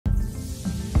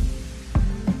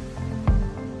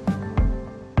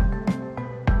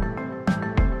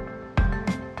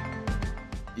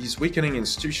he's weakening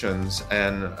institutions,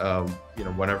 and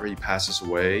whenever he passes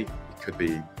away, it could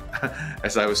be,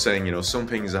 as I was saying, Song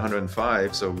Ping is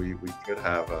 105, so we could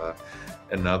have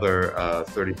another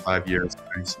 35 years.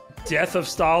 Death of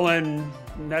Stalin.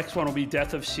 Next one will be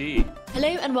death of Xi. Hello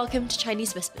and welcome to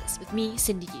Chinese Whispers with me,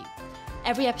 Cindy Yu.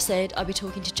 Every episode, I'll be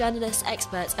talking to journalists,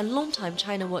 experts, and long-time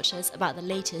China watchers about the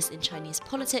latest in Chinese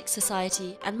politics,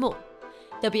 society, and more.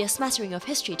 There'll be a smattering of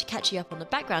history to catch you up on the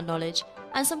background knowledge,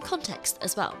 and some context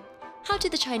as well. How do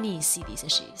the Chinese see these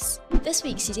issues? This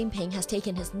week, Xi Jinping has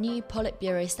taken his new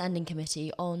Politburo Standing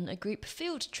Committee on a group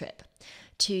field trip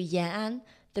to Yan'an,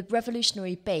 the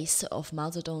revolutionary base of Mao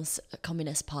Zedong's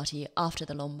Communist Party after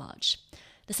the Long March.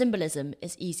 The symbolism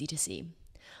is easy to see.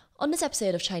 On this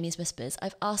episode of Chinese Whispers,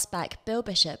 I've asked back Bill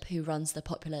Bishop, who runs the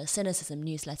popular Sinocism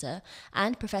newsletter,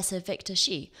 and Professor Victor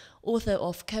Shih, author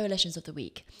of Coalitions of the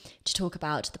Week, to talk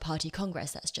about the party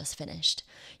congress that's just finished.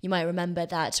 You might remember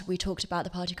that we talked about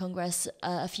the party congress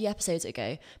a few episodes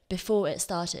ago, before it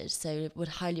started, so would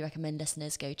highly recommend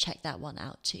listeners go check that one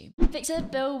out too. Victor,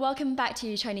 Bill, welcome back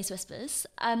to Chinese Whispers.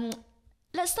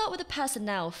 Let's start with the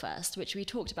personnel first, which we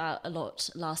talked about a lot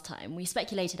last time. We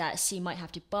speculated that Xi might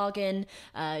have to bargain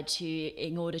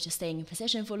in order to stay in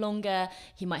position for longer.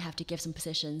 He might have to give some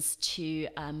positions to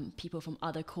people from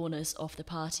other corners of the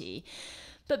party.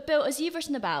 But Bill, as you've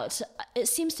written about, it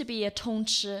seems to be a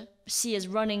tongchi. Xi is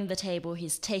running the table.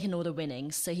 He's taken all the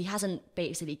winnings, so he hasn't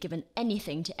basically given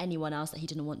anything to anyone else that he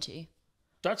didn't want to.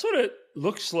 That's what it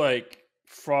looks like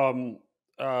from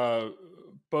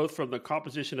both from the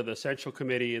composition of the Central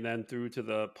Committee and then through to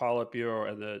the Politburo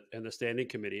and the Standing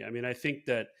Committee. I mean, I think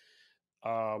that,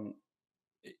 and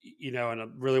I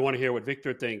really want to hear what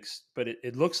Victor thinks, but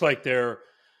it looks like there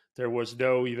was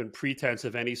no even pretense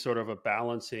of any sort of a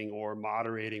balancing or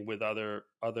moderating with other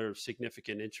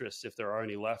significant interests, if there are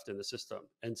any left in the system.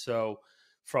 And so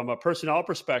from a personnel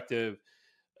perspective,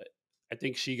 I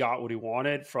think she got what he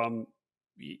wanted from,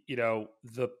 the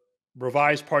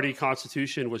revised party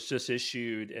constitution was just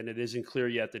issued, and it isn't clear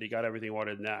yet that he got everything he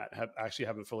wanted in that.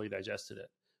 Haven't fully digested it.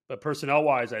 But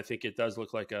personnel-wise, I think it does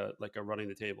look like a running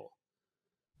the table.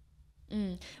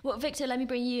 Well, Victor, let me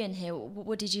bring you in here.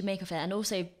 What did you make of it? And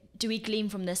also, do we glean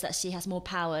from this that Xi has more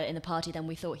power in the party than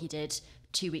we thought he did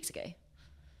 2 weeks ago?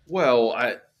 Well,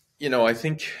 I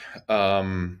think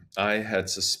I had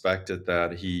suspected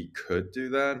that he could do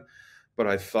that. But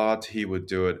I thought he would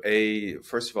do it.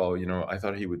 First of all, I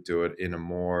thought he would do it in a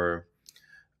more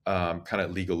kind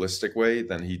of legalistic way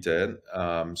than he did.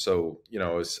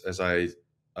 As I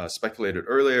speculated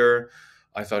earlier,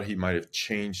 I thought he might have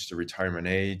changed the retirement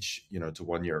age, to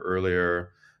 1 year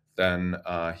earlier. Then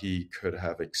he could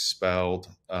have expelled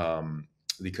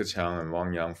Li Keqiang and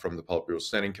Wang Yang from the Politburo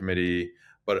Standing Committee.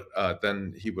 But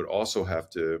then he would also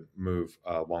have to move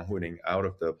Wang Huning out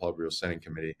of the Politburo Standing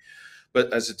Committee.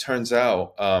 But as it turns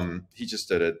out, he just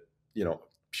did it,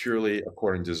 purely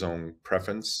according to his own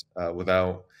preference,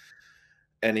 without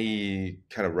any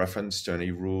kind of reference to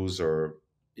any rules or,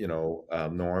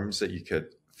 norms that you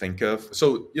could think of.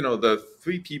 So, the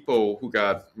three people who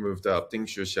got moved up, Ding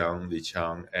Xuexiang, Li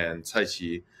Qiang, and Cai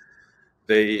Qi,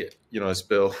 they, as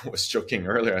Bill was joking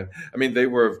earlier, I mean, they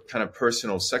were kind of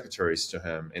personal secretaries to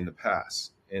him in the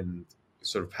past, in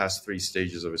sort of past three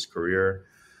stages of his career.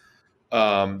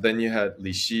 Then you had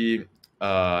Li Xi,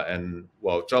 and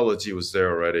Zhao Leji was there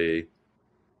already,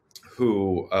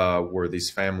 who were these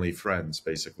family friends,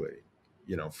 basically,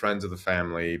 friends of the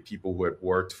family, people who had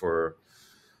worked for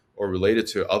or related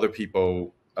to other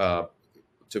people,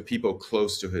 to people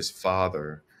close to his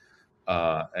father,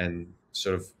 and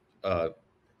sort of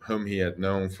whom he had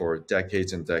known for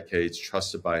decades and decades,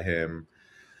 trusted by him.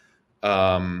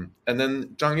 And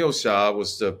then Zhang Youxia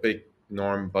was the big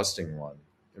norm-busting one.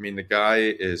 I mean, the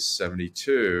guy is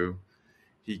 72.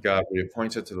 He got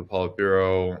reappointed to the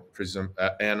Politburo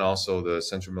and also the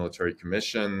Central Military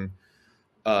Commission.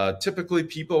 Typically,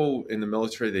 people in the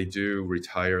military, they do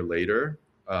retire later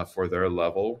for their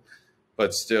level.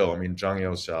 But still, I mean, Zhang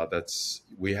Youxia,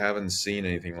 we haven't seen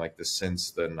anything like this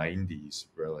since the 90s,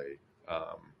 really.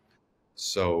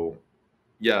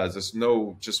 There's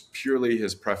just purely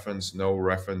his preference, no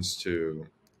reference to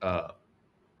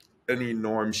any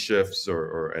norm shifts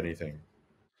or anything.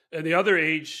 And the other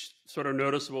sort of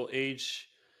noticeable age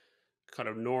kind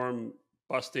of norm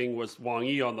busting was Wang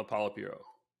Yi on the Politburo,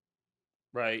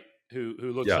 right? Who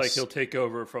looks like he'll take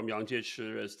over from Yang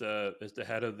Jiechi as the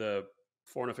head of the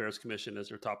Foreign Affairs Commission as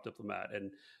their top diplomat.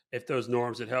 And if those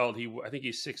norms had held, I think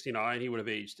he's 69, he would have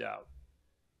aged out.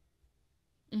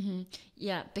 Mm-hmm.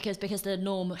 Yeah, because the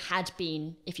norm had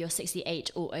been, if you're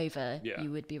 68 or over,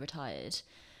 you would be retired.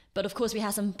 But of course, we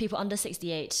have some people under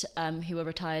 68 who were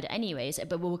retired anyways.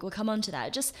 But we'll come on to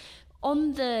that. Just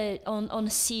on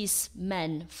Xi's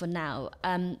men for now,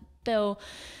 Bill.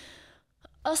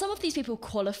 Are some of these people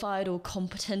qualified or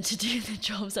competent to do the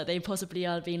jobs that they possibly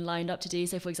are being lined up to do?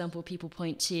 So, for example, people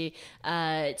point to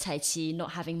Cai Qi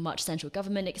not having much central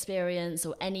government experience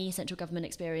or any central government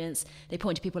experience. They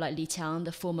point to people like Li Qiang,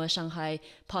 the former Shanghai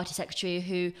party secretary,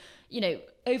 who,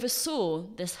 oversaw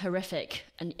this horrific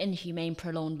and inhumane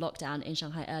prolonged lockdown in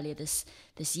Shanghai earlier this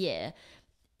year.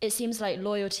 It seems like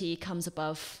loyalty comes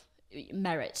above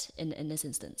merit in this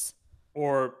instance.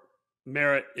 Or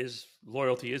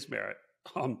loyalty is merit.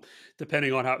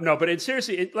 Depending on how but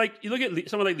seriously, you look at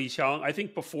someone like Li Qiang. I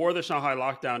think before the Shanghai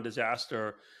lockdown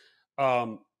disaster,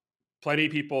 plenty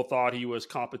of people thought he was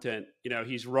competent.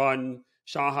 He's run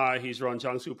Shanghai, he's run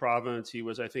Jiangsu province, he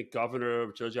was, I think, governor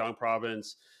of Zhejiang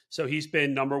province. So he's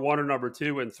been number one or number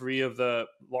two in three of the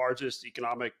largest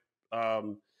economic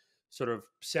sort of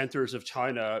centers of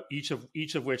China, each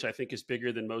of which I think is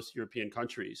bigger than most European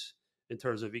countries in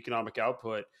terms of economic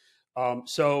output.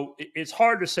 So it's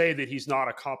hard to say that he's not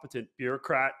a competent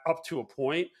bureaucrat up to a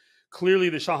point. Clearly,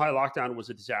 the Shanghai lockdown was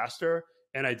a disaster.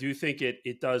 And I do think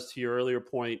it does, to your earlier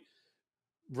point,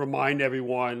 remind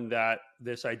everyone that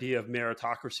this idea of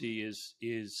meritocracy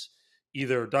is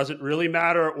either doesn't really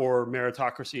matter, or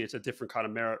meritocracy, it's a different kind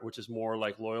of merit, which is more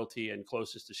like loyalty and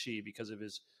closest to Xi because of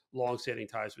his longstanding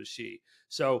ties with Xi.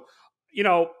 So,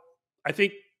 I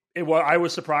think I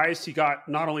was surprised he got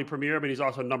not only premier, but he's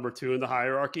also number two in the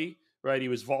hierarchy, right? He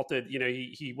was vaulted,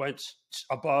 he went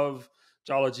above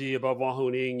Zhao Leji, above Wang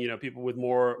Honing, people with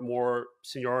more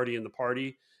seniority in the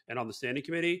party and on the standing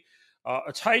committee.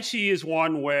 Cai Qi is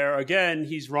one where, again,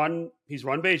 he's run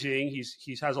Beijing.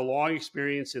 He has a long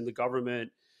experience in the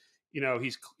government.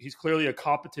 He's clearly a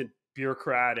competent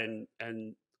bureaucrat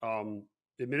and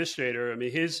administrator. I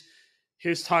mean,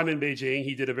 his time in Beijing,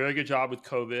 he did a very good job with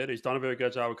COVID. He's done a very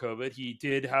good job with COVID. He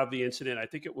did have the incident, I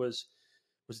think it was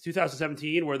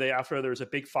 2017, where after there was a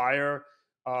big fire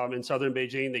in southern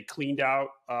Beijing, they cleaned out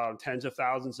tens of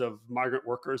thousands of migrant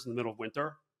workers in the middle of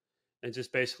winter and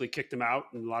just basically kicked them out.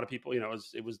 And a lot of people,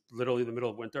 it was literally the middle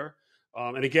of winter.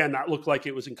 And again, that looked like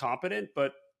it was incompetent,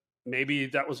 but maybe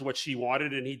that was what she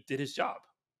wanted and he did his job.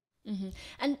 Mm-hmm.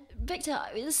 And Victor,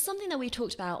 this is something that we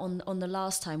talked about on the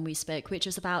last time we spoke, which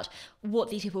was about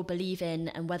what these people believe in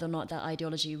and whether or not that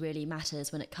ideology really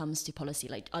matters when it comes to policy.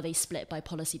 Like, are they split by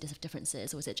policy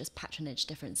differences, or is it just patronage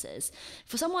differences?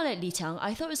 For someone like Li Qiang,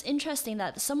 I thought it was interesting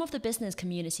that some of the business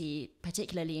community,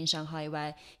 particularly in Shanghai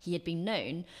where he had been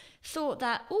known, thought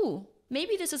that,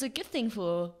 maybe this is a good thing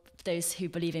for those who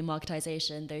believe in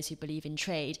marketization, those who believe in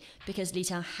trade, because Li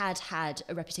Qiang had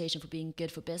a reputation for being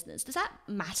good for business. Does that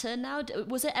matter now?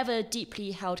 Was it ever deeply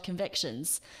held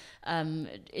convictions?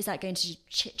 Is that going to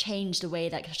change the way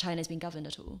that China has been governed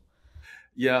at all?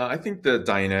 Yeah, I think the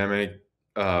dynamic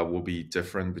will be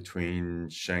different between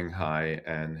Shanghai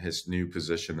and his new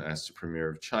position as the premier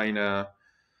of China.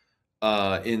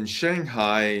 In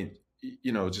Shanghai,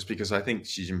 just because I think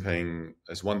Xi Jinping,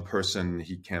 as one person,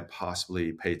 he can't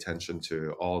possibly pay attention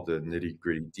to all the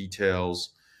nitty-gritty details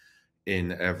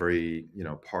in every,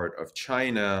 part of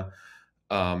China.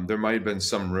 There might have been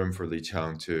some room for Li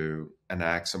Qiang to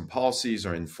enact some policies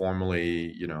or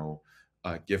informally,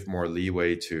 give more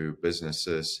leeway to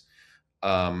businesses.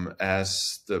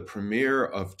 As the premier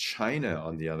of China,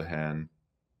 on the other hand,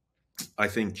 I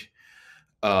think,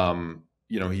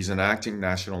 he's enacting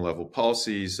national level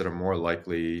policies that are more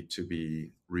likely to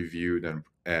be reviewed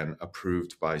and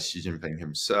approved by Xi Jinping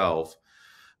himself.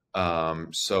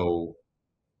 So,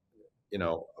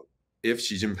 if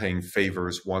Xi Jinping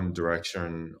favors one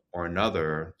direction or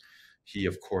another, he,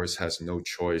 of course, has no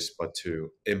choice but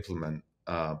to implement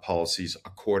policies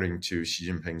according to Xi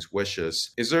Jinping's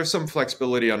wishes. Is there some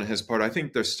flexibility on his part? I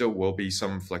think there still will be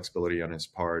some flexibility on his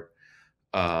part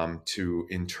to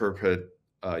interpret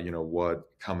what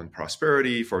common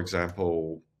prosperity, for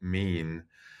example, mean.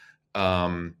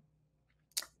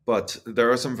 But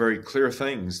there are some very clear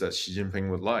things that Xi Jinping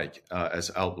would like,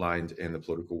 as outlined in the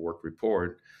political work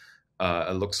report.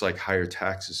 It looks like higher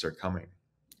taxes are coming,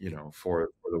 for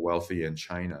the wealthy in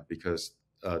China, because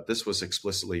this was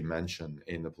explicitly mentioned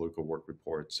in the political work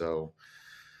report. So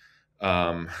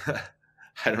I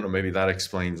don't know, maybe that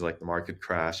explains like the market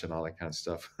crash and all that kind of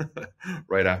stuff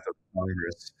right after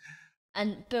Congress.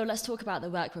 And Bill, let's talk about the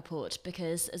work report,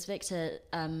 because as Victor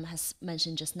has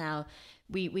mentioned just now,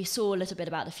 we saw a little bit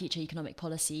about the future economic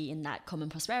policy in that common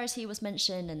prosperity was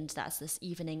mentioned, and that's this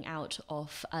evening out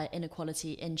of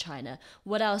inequality in China.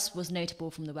 What else was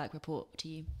notable from the work report to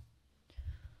you?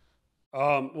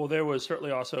 Well, there was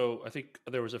certainly also, I think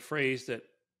there was a phrase that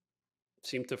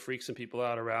seemed to freak some people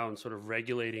out around sort of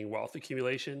regulating wealth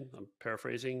accumulation. I'm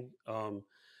paraphrasing. And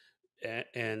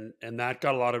that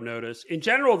got a lot of notice. In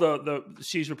general, the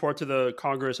Xi's report to the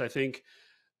Congress, I think,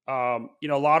 a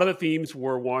lot of the themes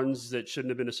were ones that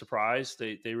shouldn't have been a surprise.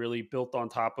 They really built on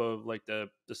top of like the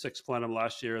sixth plenum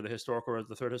last year,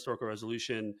 the third historical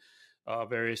resolution,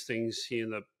 various things he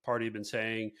and the party have been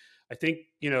saying. I think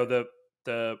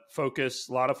the focus,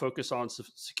 a lot of focus on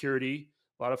security,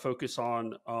 a lot of focus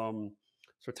on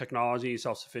sort of technology,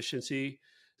 self-sufficiency.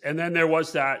 And then there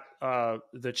was that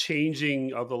the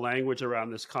changing of the language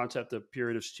around this concept of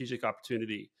period of strategic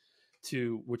opportunity,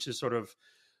 which is sort of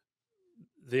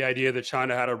the idea that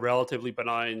China had a relatively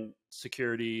benign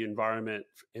security environment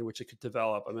in which it could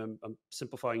develop. I mean, I'm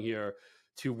simplifying here,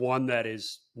 to one that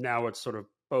is now it's sort of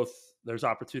both. There's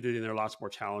opportunity and there are lots more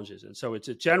challenges, and so it's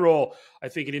a general, I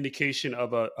think, an indication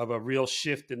of a real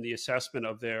shift in the assessment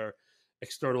of their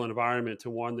external environment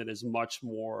to one that is much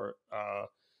more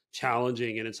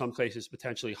challenging and in some cases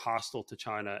potentially hostile to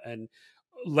China. And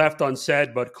left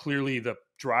unsaid, but clearly the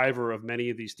driver of many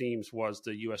of these themes was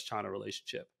the U.S.-China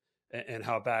relationship and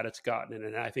how bad it's gotten,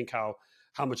 and I think how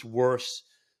much worse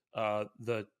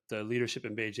the leadership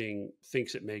in Beijing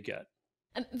thinks it may get.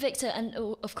 Victor, and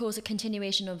of course a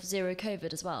continuation of zero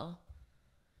COVID as well.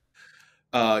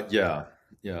 Yeah.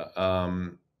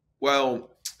 Well,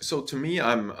 so to me,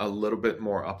 I'm a little bit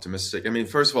more optimistic. I mean,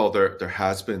 first of all, there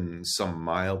has been some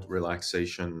mild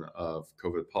relaxation of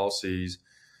COVID policies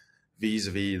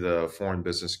vis-a-vis the foreign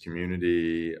business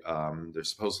community. They're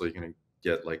supposedly going to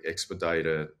get like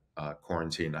expedited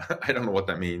quarantine. I don't know what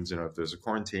that means. If there's a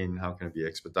quarantine, how can it be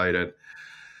expedited?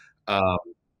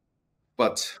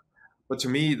 But to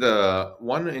me, the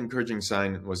one encouraging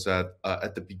sign was that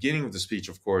at the beginning of the speech,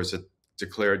 of course, it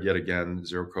declared yet again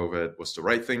zero COVID was the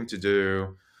right thing to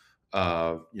do,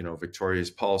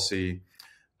 victorious policy.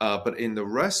 But in the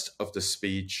rest of the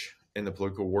speech, in the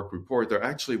political work report, there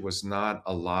actually was not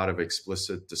a lot of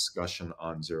explicit discussion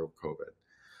on zero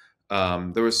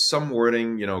COVID. There was some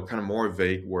wording, kind of more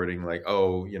vague wording like,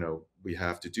 we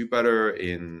have to do better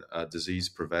in disease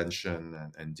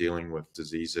prevention and dealing with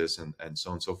diseases and so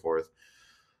on and so forth.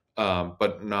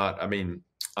 But not, I mean,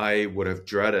 I would have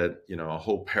dreaded, a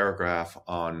whole paragraph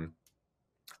on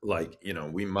like,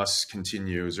 we must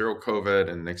continue zero COVID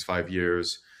in the next 5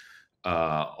 years.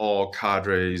 All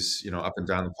cadres, up and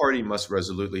down the party must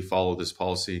resolutely follow this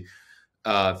policy.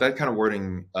 That kind of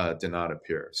wording did not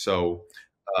appear. So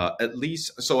at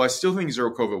least, so I still think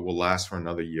zero COVID will last for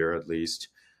another year at least,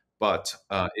 but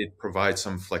it provides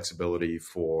some flexibility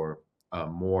for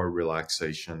more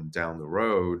relaxation down the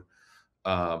road.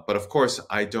 But of course,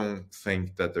 I don't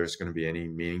think that there's going to be any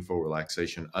meaningful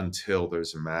relaxation until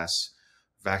there's a mass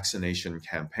vaccination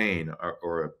campaign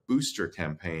or a booster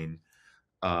campaign.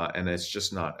 And it's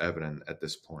just not evident at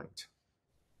this point.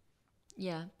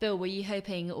 Yeah. Bill, were you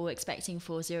hoping or expecting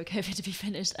for zero COVID to be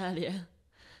finished earlier?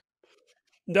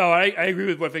 No, I agree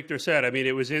with what Victor said. I mean,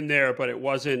 it was in there, but it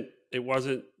wasn't,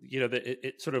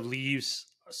 it sort of leaves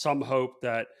some hope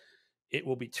that it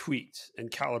will be tweaked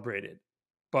and calibrated,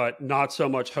 but not so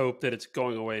much hope that it's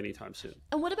going away anytime soon.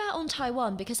 And what about on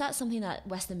Taiwan? Because that's something that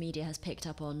Western media has picked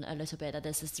up on a little bit, that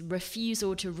there's this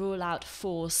refusal to rule out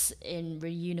force in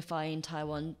reunifying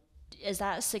Taiwan. Is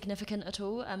that significant at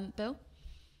all, Bill?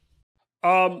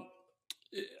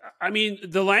 I mean,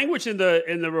 the language in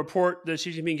the report that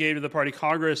Xi Jinping gave to the Party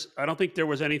Congress, I don't think there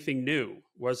was anything new,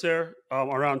 was there,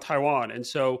 around Taiwan? And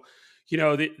so,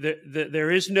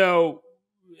 there is no.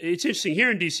 It's interesting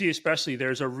here in DC, especially.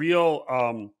 There's a real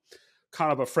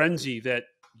kind of a frenzy that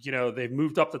they've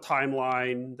moved up the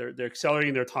timeline. They're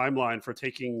accelerating their timeline for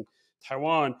taking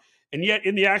Taiwan, and yet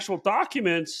in the actual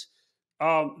documents,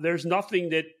 there's nothing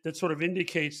that sort of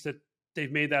indicates that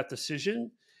they've made that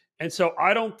decision. And so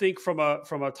I don't think from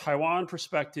a Taiwan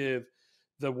perspective,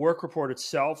 the work report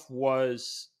itself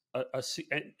was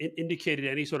it indicated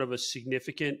any sort of a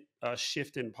significant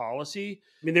shift in policy.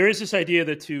 I mean, there is this idea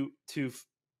that to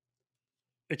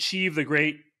achieve the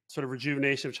great sort of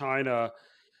rejuvenation of China,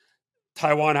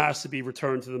 Taiwan has to be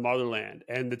returned to the motherland.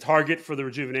 And the target for the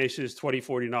rejuvenation is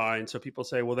 2049. So people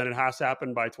say, well, then it has to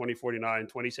happen by 2049,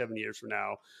 27 years from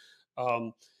now.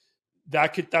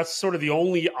 That's sort of the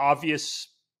only obvious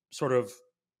sort of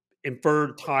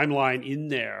inferred timeline in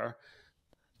there.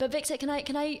 But Victor, can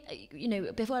I,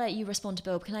 before I let you respond to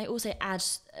Bill, can I also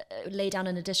lay down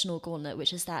an additional gauntlet,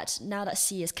 which is that now that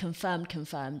Xi is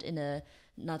confirmed in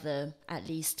another, at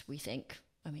least we think,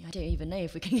 I mean, I don't even know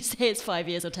if we can say it's 5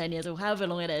 years or 10 years or however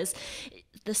long it is,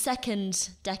 the second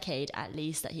decade at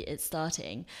least that it's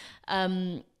starting,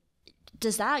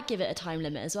 does that give it a time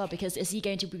limit as well? Because is he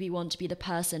going to want to be the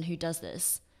person who does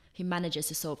this who manages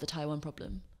to solve the Taiwan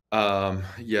problem?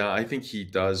 Yeah, I think he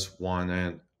does want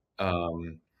it.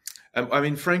 I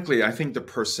mean, frankly, I think the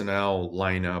personnel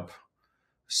lineup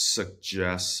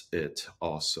suggests it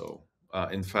also.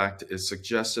 In fact, it's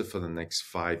suggested for the next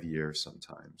 5 years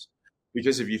sometimes.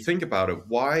 Because if you think about it,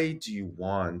 why do you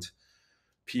want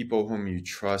people whom you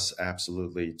trust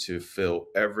absolutely to fill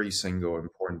every single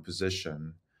important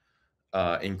position,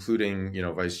 including,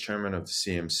 vice chairman of the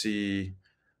CMC,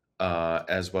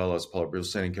 as well as Politburo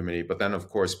Standing Committee, but then, of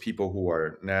course, people who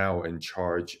are now in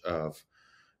charge of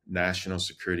national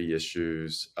security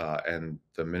issues and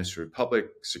the Ministry of Public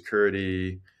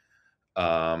Security.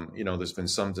 There's been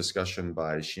some discussion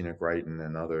by Sheena Greiten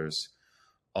and others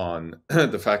on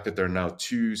the fact that there are now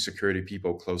two security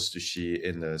people close to Xi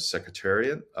in the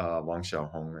Secretariat, Wang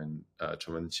Xiaohong and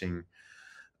Chen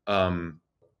Wenqing.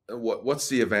 What's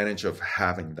the advantage of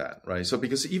having that, right? So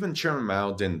because even Chairman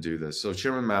Mao didn't do this. So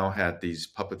Chairman Mao had these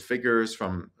puppet figures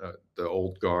from the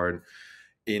old guard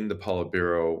in the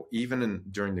Politburo, even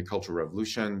during the Cultural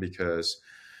Revolution, because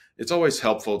it's always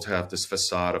helpful to have this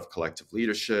facade of collective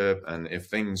leadership. And if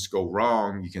things go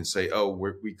wrong, you can say, oh,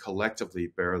 we collectively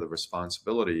bear the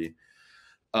responsibility.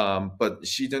 But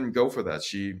she didn't go for that.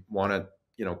 She wanted,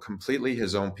 completely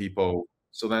his own people.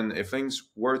 So then if things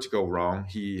were to go wrong,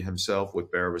 he himself would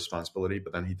bear responsibility,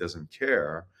 but then he doesn't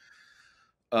care.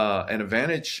 An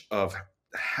advantage of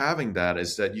having that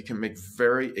is that you can make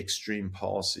very extreme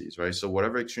policies, right? So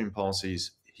whatever extreme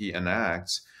policies he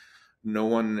enacts, no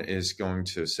one is going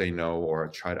to say no or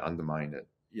try to undermine it.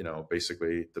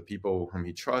 Basically the people whom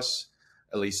he trusts,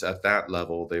 at least at that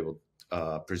level, they will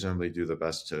presumably do the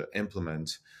best to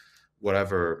implement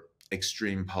whatever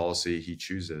extreme policy he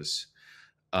chooses.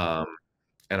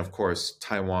 And of course,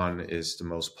 Taiwan is the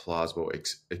most plausible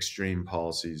extreme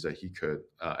policies that he could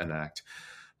enact.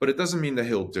 But it doesn't mean that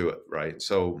he'll do it, right?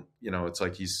 So, it's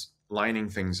like he's lining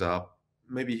things up.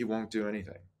 Maybe he won't do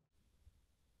anything.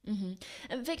 Mm-hmm.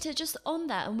 And Victor, just on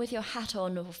that, and with your hat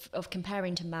on of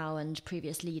comparing to Mao and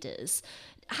previous leaders,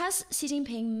 has Xi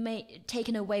Jinping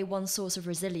taken away one source of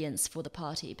resilience for the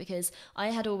party? Because I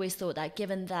had always thought that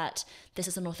given that this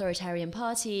is an authoritarian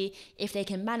party, if they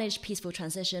can manage peaceful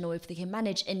transition or if they can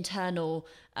manage internal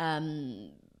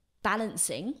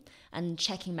balancing and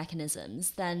checking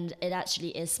mechanisms, then it actually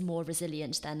is more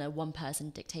resilient than a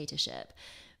one-person dictatorship.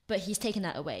 But he's taken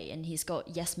that away and he's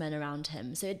got yes men around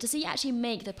him. So does he actually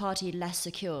make the party less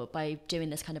secure by doing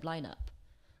this kind of lineup?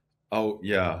 Oh,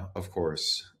 yeah, of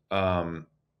course.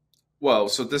 Well,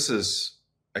 so this is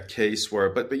a case where,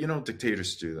 but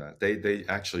dictators do that. They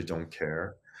actually don't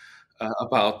care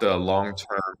about the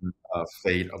long-term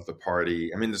fate of the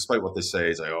party. I mean, despite what they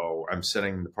say, it's like, oh, I'm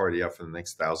setting the party up for the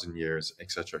next 1,000 years,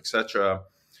 et cetera, et cetera.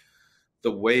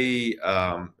 The way,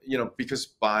 because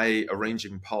by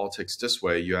arranging politics this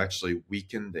way, you actually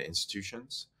weaken the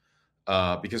institutions.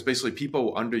 Because basically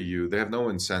people under you, they have no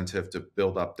incentive to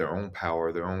build up their own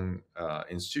power, their own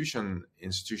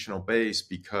institutional base,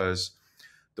 because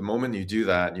the moment you do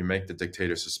that, you make the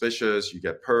dictator suspicious, you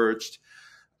get purged.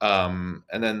 And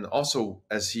then also,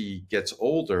 as he gets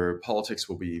older, politics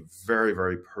will be very,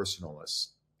 very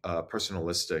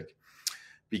personalistic,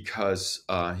 because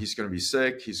he's going to be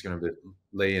sick, he's going to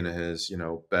lay in his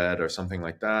bed or something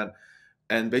like that,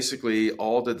 and basically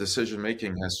all the decision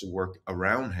making has to work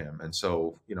around him. And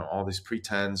so all these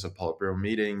pretense of Politburo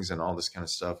meetings and all this kind of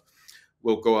stuff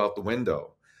will go out the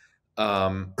window.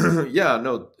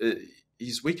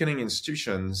 He's weakening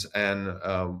institutions, and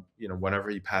whenever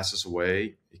he passes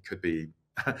away, it could be,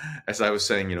 as I was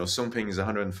saying, Sung Ping is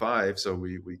 105, so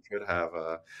we could have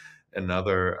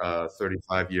another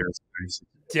 35 years.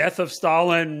 Death of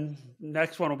Stalin.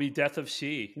 Next one will be death of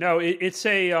Xi. No, it's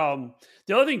a.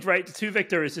 The other thing, right, too,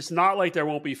 Victor, is it's not like there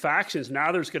won't be factions.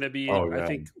 Now there's going to be. Oh, yeah. I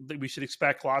think that we should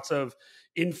expect lots of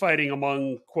infighting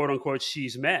among quote unquote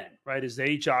Xi's men, right, as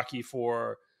they jockey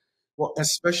for. Well,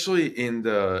 especially in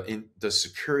the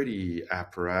security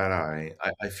apparatus,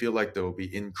 I feel like there will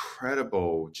be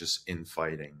incredible just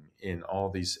infighting in all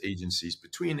these agencies,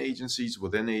 between agencies,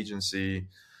 within agency.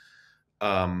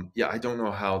 I don't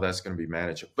know how that's going to be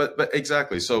managed, but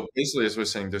exactly. So basically, as we're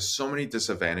saying, there's so many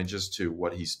disadvantages to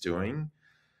what he's doing,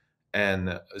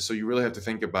 and so you really have to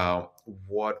think about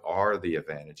what are the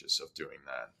advantages of doing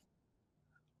that.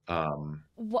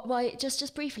 Why?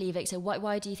 Just briefly, Victor.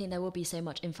 Why do you think there will be so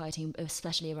much infighting,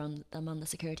 especially among the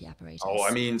security apparatus? Oh,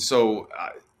 I mean, so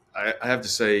I have to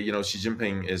say, Xi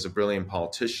Jinping is a brilliant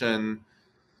politician.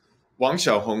 Wang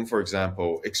Xiaohong, for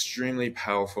example, extremely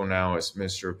powerful now as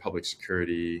Minister of Public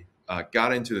Security,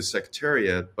 got into the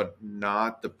Secretariat, but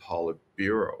not the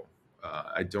Politburo.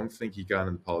 I don't think he got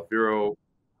into the Politburo.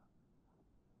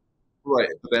 right.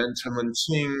 But then Chen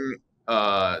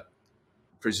Wenqing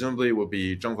presumably will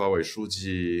be Zheng Fawei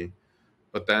Shuji,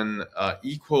 but then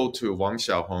equal to Wang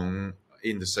Xiaohong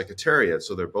in the Secretariat.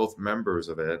 So they're both members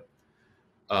of it.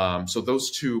 So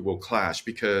those two will clash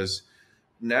because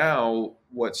now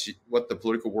what the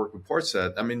political work report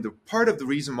said, I mean, the part of the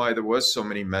reason why there was so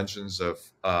many mentions of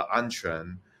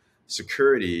anquan,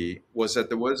 security, was that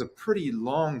there was a pretty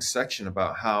long section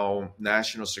about how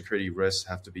national security risks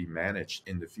have to be managed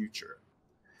in the future.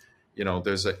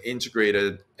 There's an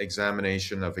integrated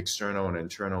examination of external and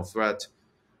internal threat.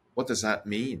 What does that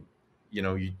mean?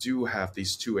 You do have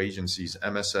these two agencies,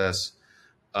 MSS,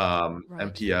 Right.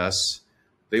 MPS.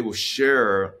 They will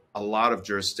share a lot of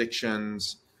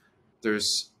jurisdictions.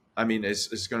 It's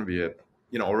going to be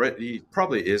already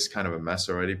probably is kind of a mess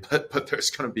already, but there's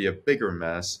going to be a bigger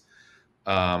mess.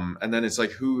 And then it's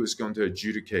like, who is going to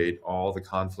adjudicate all the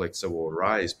conflicts that will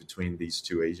arise between these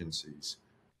two agencies?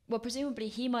 Well, presumably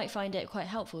he might find it quite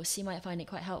helpful. Xi might find it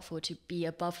quite helpful to be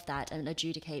above that and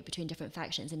adjudicate between different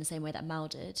factions in the same way that Mao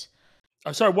did.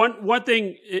 I'm sorry. One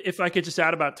thing, if I could just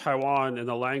add about Taiwan and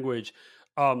the language,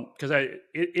 because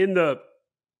in the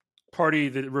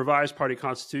revised party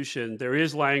constitution, there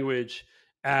is language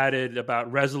added about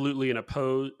resolutely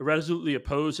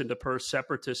opposed and opposed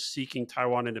separatists seeking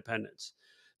Taiwan independence.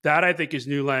 That I think is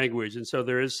new language, and so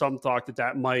there is some thought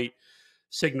that might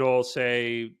signal,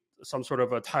 say, some sort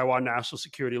of a Taiwan national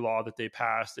security law that they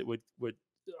passed that would.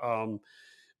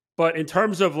 But in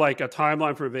terms of like a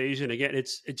timeline for invasion, again,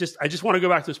 I just want to go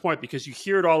back to this point because you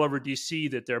hear it all over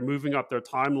DC that they're moving up their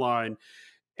timeline.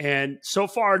 And so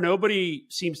far, nobody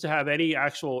seems to have any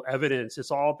actual evidence.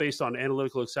 It's all based on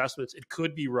analytical assessments. It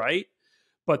could be right,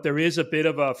 but there is a bit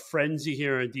of a frenzy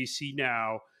here in DC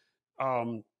now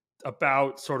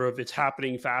about sort of it's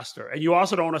happening faster. And you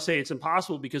also don't want to say it's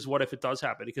impossible because what if it does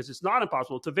happen? Because it's not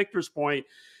impossible. To Victor's point,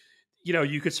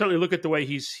 you could certainly look at the way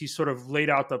he's sort of laid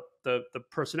out the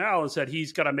personnel and said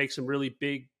he's got to make some really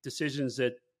big decisions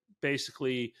that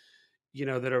basically,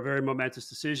 that are very momentous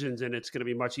decisions, and it's going to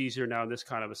be much easier now in this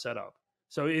kind of a setup.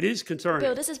 So it is concerning.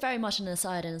 Bill, this is very much an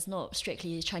aside and it's not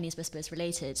strictly Chinese whispers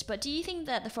related, but do you think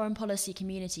that the foreign policy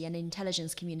community and the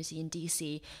intelligence community in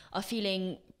DC are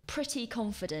feeling pretty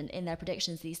confident in their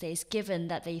predictions these days, given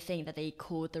that they think that they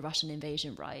called the Russian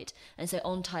invasion right? And so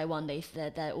on Taiwan,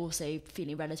 they're also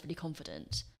feeling relatively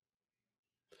confident.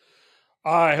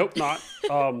 I hope not.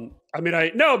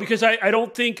 Because I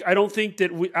don't think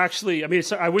that we actually,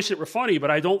 I wish it were funny,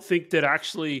 but I don't think that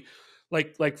actually,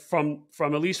 like from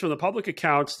at least from the public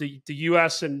accounts, the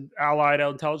U.S. and allied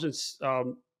intelligence,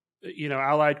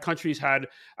 allied countries had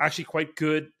actually quite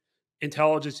good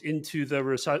intelligence into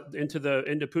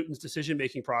Putin's decision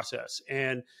making process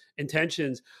and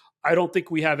intentions. I don't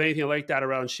think we have anything like that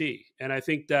around Xi, and I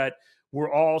think that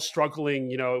we're all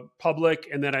struggling, public,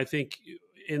 and then I think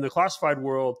in the classified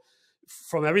world,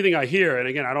 from everything I hear, and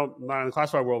again, I'm not in the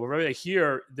classified world, but from everything I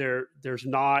hear, there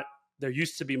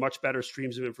used to be much better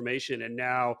streams of information, and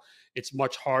now it's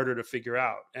much harder to figure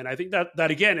out. And I think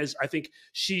that again is, I think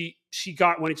she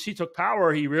got, when she took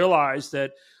power, he realized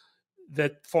that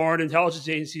foreign intelligence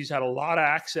agencies had a lot of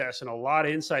access and a lot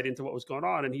of insight into what was going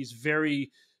on, and he's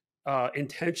very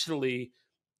intentionally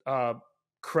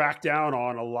cracked down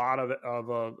on a lot of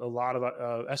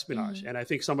espionage. Mm-hmm. And I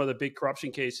think some of the big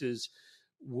corruption cases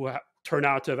turn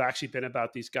out to have actually been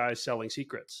about these guys selling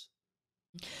secrets.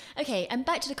 Okay, and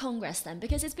back to the Congress then,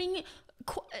 because it's been,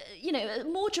 a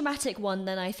more dramatic one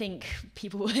than I think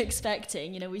people were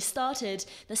expecting. We started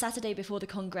the Saturday before the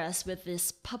Congress with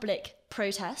this public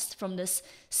protest from this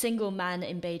single man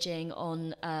in Beijing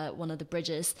on one of the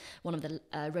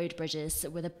road bridges,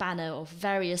 with a banner of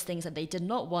various things that they did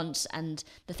not want, and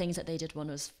the things that they did want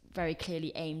was very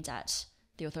clearly aimed at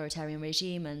the authoritarian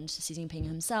regime and Xi Jinping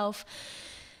himself.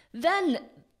 Then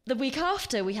the week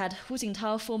after, we had Hu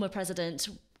Jintao, former president,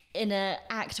 in an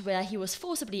act where he was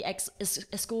forcibly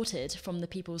escorted from the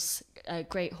People's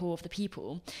Great Hall of the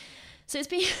People. So it's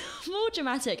been more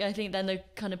dramatic, I think, than the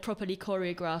kind of properly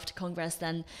choreographed Congress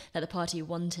that the party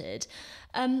wanted.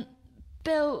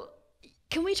 Bill,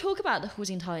 can we talk about the Hu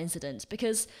Jintao incident?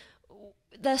 Because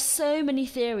there's so many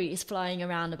theories flying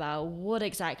around about what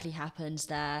exactly happened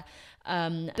there.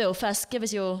 Bill, first, give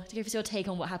us your take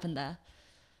on what happened there.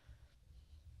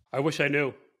 I wish I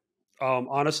knew.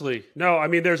 Honestly, no.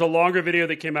 There's a longer video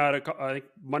that came out, I think,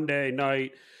 Monday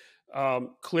night.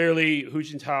 Clearly, Hu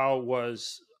Jintao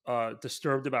was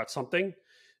disturbed about something.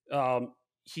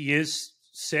 He is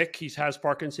sick. He has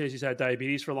Parkinson's. He's had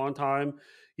diabetes for a long time.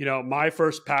 My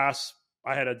first pass,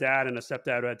 I had a dad and a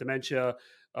stepdad who had dementia.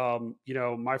 You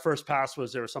know, my first pass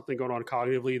was there was something going on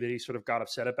cognitively that he sort of got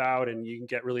upset about, and you can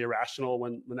get really irrational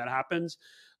when that happens.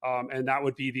 And that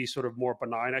would be the sort of more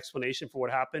benign explanation for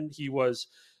what happened. He was,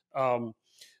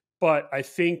 but I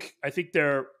think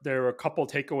there are a couple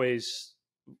takeaways,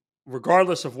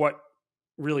 regardless of what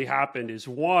really happened. Is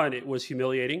one, it was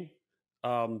humiliating.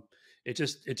 It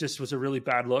just was a really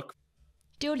bad look.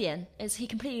 丢脸 is he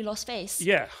completely lost face.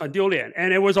 Yeah, 很丢脸.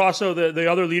 And it was also the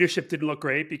other leadership didn't look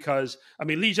great because, I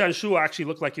mean, Li Jianshu actually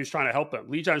looked like he was trying to help him.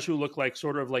 Li Jianshu looked like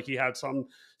sort of like he had some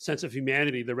sense of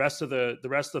humanity. The rest of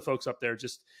the folks up there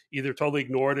just either totally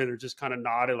ignored it or just kind of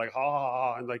nodded like, ha, ha,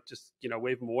 ha, and like just, you know,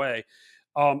 wave him away.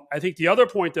 I think the other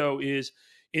point, though, is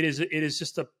it is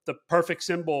just the perfect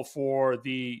symbol for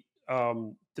the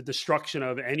destruction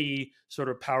of any sort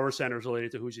of power centers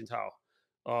related to Hu Jintao.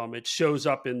 It shows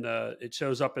up in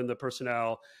the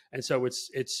personnel, and so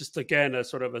it's just again a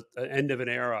sort of an end of an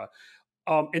era.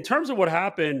 In terms of what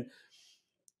happened,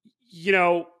 you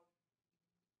know,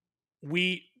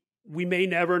 we may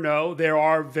never know. There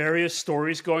are various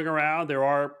stories going around. There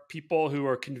are people who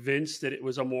are convinced that it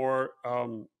was a more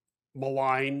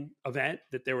malign event,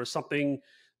 that there was something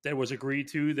that was agreed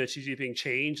to that Xi Jinping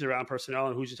changed around personnel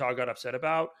and Hu Jintao got upset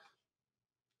about.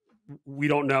 We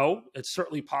don't know. It's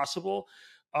certainly possible.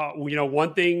 You know,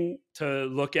 one thing to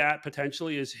look at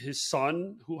potentially is his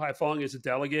son, Hu Haifeng, is a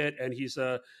delegate, and he's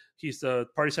the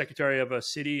party secretary of a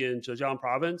city in Zhejiang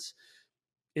province.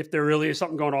 If there really is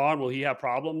something going on, will he have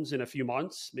problems in a few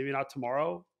months? Maybe not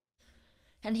tomorrow.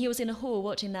 And he was in a hall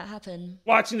watching that happen.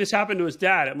 Watching this happen to his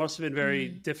dad, it must have been very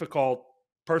difficult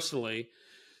personally.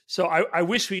 So I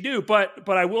wish we do, but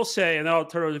I will say, and then I'll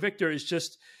turn it over to Victor, is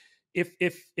just if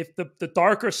the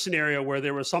darker scenario where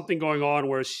there was something going on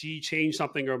where Xi changed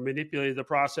something or manipulated the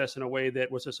process in a way that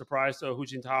was a surprise to Hu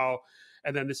Jintao,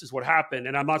 and then this is what happened,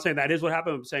 and I'm not saying that is what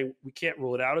happened, I'm saying we can't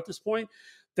rule it out at this point,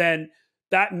 then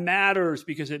that matters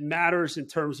because it matters in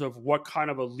terms of what kind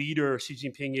of a leader Xi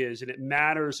Jinping is, and it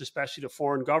matters especially to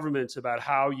foreign governments about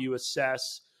how you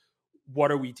assess what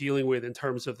are we dealing with in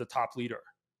terms of the top leader.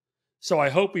 So I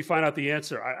hope we find out the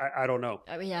answer. I don't know.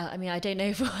 I mean, I don't know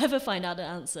if we'll ever find out an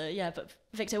answer. Yeah, but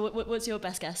Victor, what's your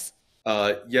best guess?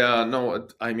 Yeah, no,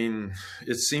 I mean,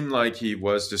 it seemed like he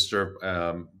was disturbed,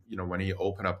 you know, when he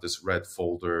opened up this red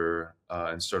folder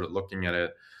and started looking at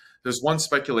it. There's one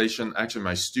speculation, actually,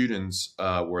 my students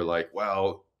were like,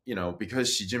 well, you know,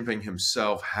 because Xi Jinping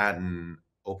himself hadn't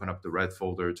opened up the red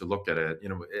folder to look at it, you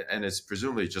know, and it's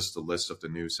presumably just a list of the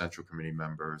new Central Committee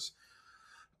members,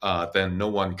 then no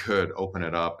one could open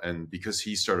it up. And because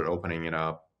he started opening it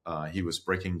up, he was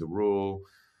breaking the rule.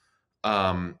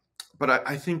 But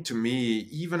I think to me,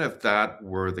 even if that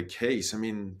were the case, I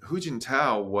mean, Hu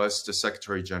Jintao was the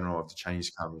Secretary General of the Chinese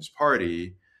Communist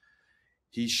Party.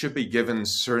 He should be given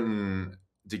certain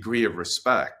degree of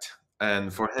respect.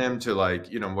 And for him to, like,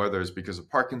 you know, whether it's because of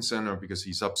Parkinson or because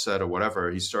he's upset or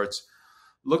whatever, he starts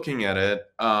looking at it,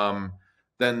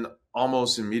 then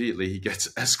almost immediately he gets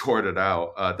escorted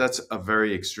out. That's a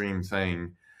very extreme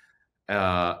thing.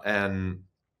 And,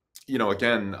 you know,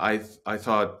 again, I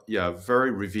thought, yeah,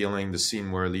 very revealing, the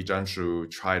scene where Li Jianshu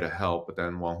tried to help, but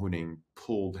then Wang Huning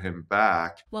pulled him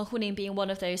back. Wang Huning being one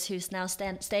of those who's now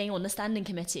staying on the standing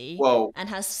committee, and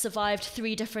has survived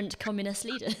 3 different communist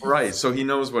leaders. Right, so he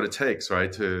knows what it takes,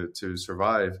 right, to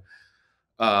survive.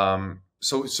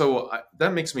 So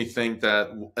that makes me think that,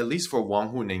 at least for Wang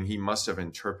Huning, he must have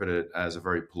interpreted it as a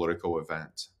very political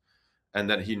event, and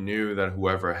that he knew that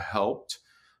whoever helped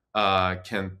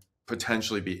can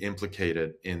potentially be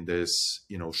implicated in this,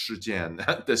 you know, 事件,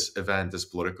 this event, this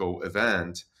political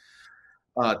event.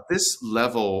 This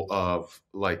level of,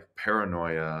 like,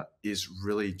 paranoia is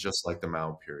really just like the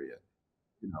Mao period,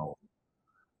 you know.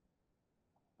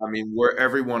 I mean, where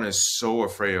everyone is so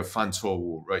afraid of 犯错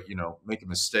误, right? You know, make a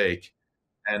mistake.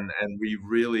 And we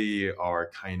really are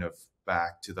kind of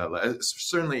back to that,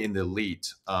 certainly in the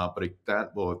elite, but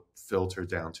that will filter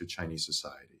down to Chinese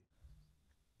society.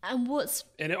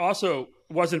 And it also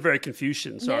wasn't very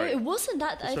Confucian. Sorry, no, it wasn't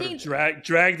that. I think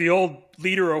drag the old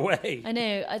leader away. I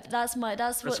know that's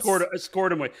what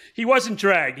scored him away. He wasn't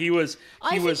dragged. He was.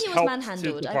 I think he was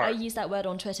manhandled. I use that word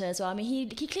on Twitter as well. I mean,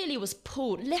 he clearly was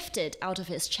lifted out of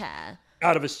his chair.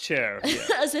 Out of his chair, yeah.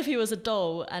 As if he was a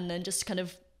doll, and then just kind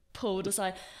of pulled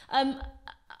aside.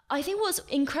 I think what's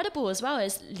incredible as well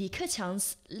is Li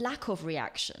Keqiang's lack of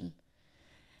reaction,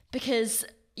 because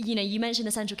you know, you mentioned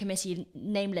the Central Committee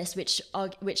nameless, which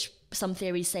some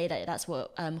theories say that that's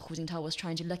what Hu Jintao was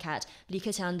trying to look at. Li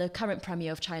Keqiang, the current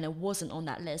premier of China, wasn't on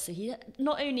that list. So he's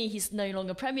no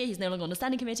longer premier, he's no longer on the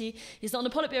Standing Committee, he's not on the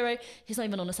Politburo, he's not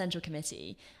even on the Central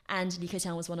Committee. And Li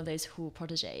Keqiang was one of those Hu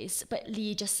proteges. But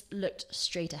Li just looked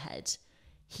straight ahead.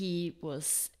 He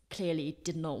clearly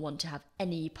did not want to have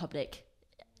any public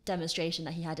demonstration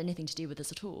that he had anything to do with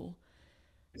this at all.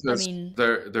 Because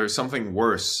there's something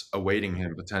worse awaiting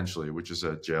him potentially, which is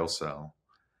a jail cell,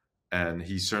 and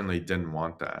he certainly didn't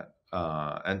want that.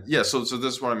 And yeah, so this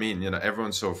is what I mean. You know,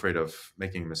 everyone's so afraid of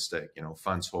making a mistake. You know,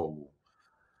 犯错误,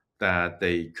 that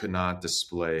they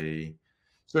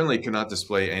certainly could not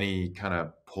display any kind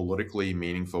of politically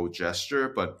meaningful gesture,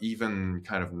 but even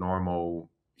kind of normal,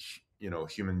 you know,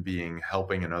 human being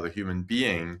helping another human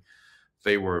being,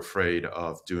 they were afraid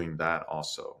of doing that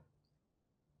also.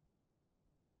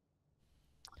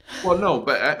 Well, no,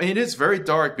 but I mean, it is very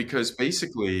dark because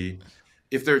basically,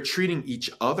 if they're treating each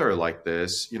other like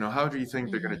this, you know, how do you think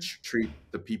they're going to treat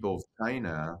the people of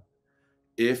China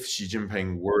if Xi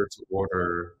Jinping were to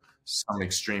order some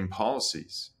extreme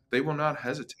policies? They will not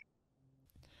hesitate.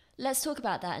 Let's talk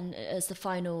about that, and as the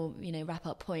final, you know,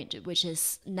 wrap-up point, which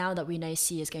is now that we know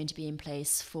Xi is going to be in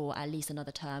place for at least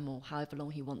another term or however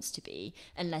long he wants to be,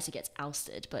 unless he gets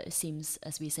ousted. But it seems,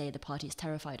 as we say, the party is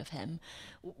terrified of him.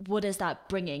 What is that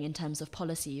bringing in terms of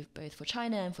policy, both for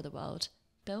China and for the world?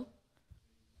 Bill?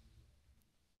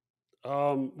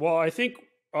 Well, I think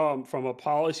from a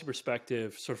policy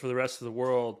perspective, sort of for the rest of the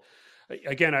world,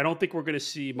 again, I don't think we're going to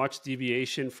see much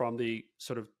deviation from the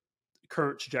sort of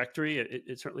current trajectory.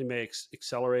 It certainly may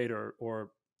accelerate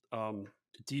or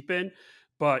deepen,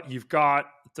 but you've got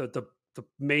the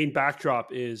main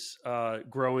backdrop is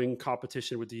growing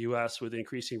competition with the U.S. with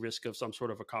increasing risk of some sort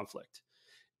of a conflict,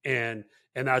 and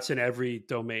that's in every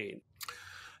domain.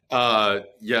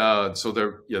 Yeah. So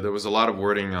there was a lot of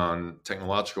wording on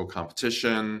technological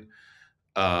competition,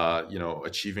 you know,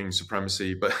 achieving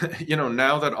supremacy. But, you know,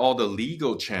 now that all the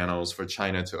legal channels for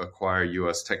China to acquire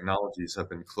U.S. technologies have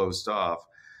been closed off,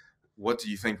 what do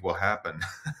you think will happen?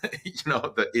 You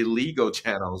know, the illegal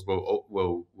channels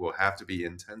will have to be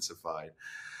intensified.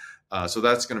 So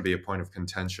that's going to be a point of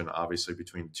contention, obviously,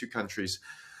 between the two countries.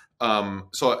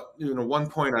 So, you know, one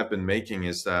point I've been making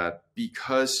is that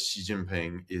because Xi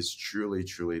Jinping is truly,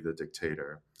 truly the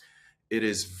dictator, it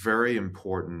is very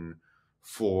important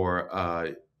for,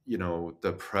 you know,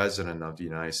 the president of the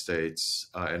United States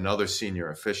and other senior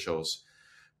officials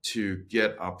to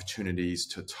get opportunities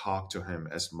to talk to him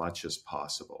as much as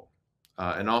possible.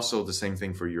 And also the same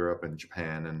thing for Europe and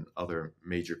Japan and other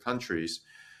major countries,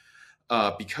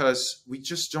 because we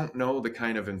just don't know the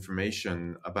kind of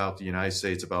information about the United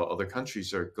States, about other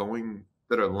countries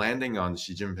that are landing on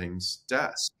Xi Jinping's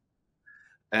desk.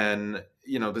 And,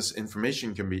 you know, this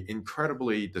information can be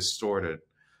incredibly distorted.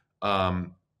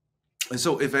 And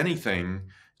so, if anything,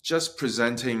 just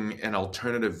presenting an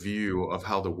alternative view of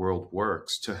how the world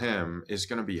works to him is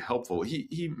going to be helpful.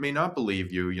 He may not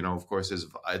believe you. You know, of course, his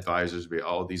advisors will be,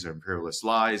 oh, these are imperialist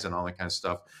lies and all that kind of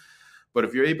stuff. But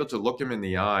if you're able to look him in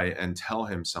the eye and tell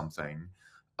him something,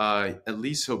 at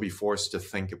least he'll be forced to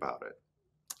think about it,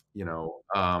 you know,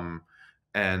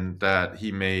 and that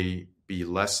he may be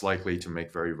less likely to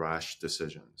make very rash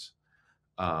decisions.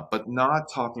 But not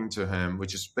talking to him,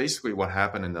 which is basically what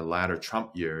happened in the latter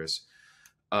Trump years,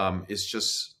 is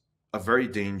just a very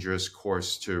dangerous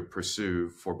course to pursue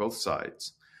for both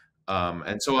sides.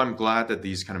 And so I'm glad that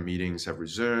these kind of meetings have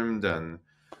resumed, and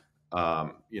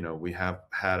you know, we have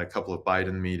had a couple of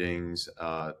Biden meetings.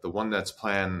 The one that's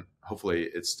planned, hopefully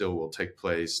it still will take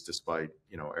place despite,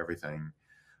 you know, everything.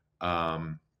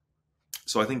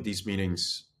 So I think these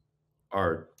meetings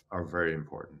are very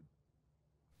important.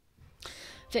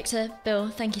 Victor, Bill,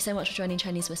 thank you so much for joining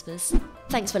Chinese Whispers.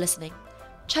 Thanks for listening.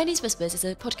 Chinese Whispers is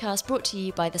a podcast brought to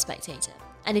you by The Spectator.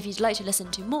 And if you'd like to listen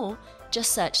to more,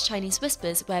 just search Chinese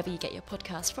Whispers wherever you get your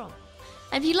podcasts from.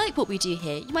 And if you like what we do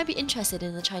here, you might be interested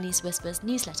in the Chinese Whispers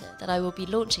newsletter that I will be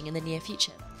launching in the near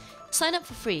future. Sign up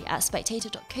for free at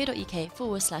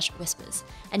spectator.co.uk/whispers,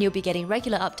 and you'll be getting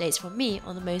regular updates from me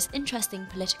on the most interesting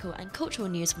political and cultural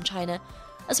news from China,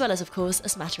 as well as, of course, a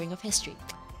smattering of history.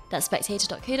 That's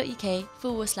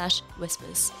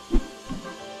spectator.co.uk/whispers.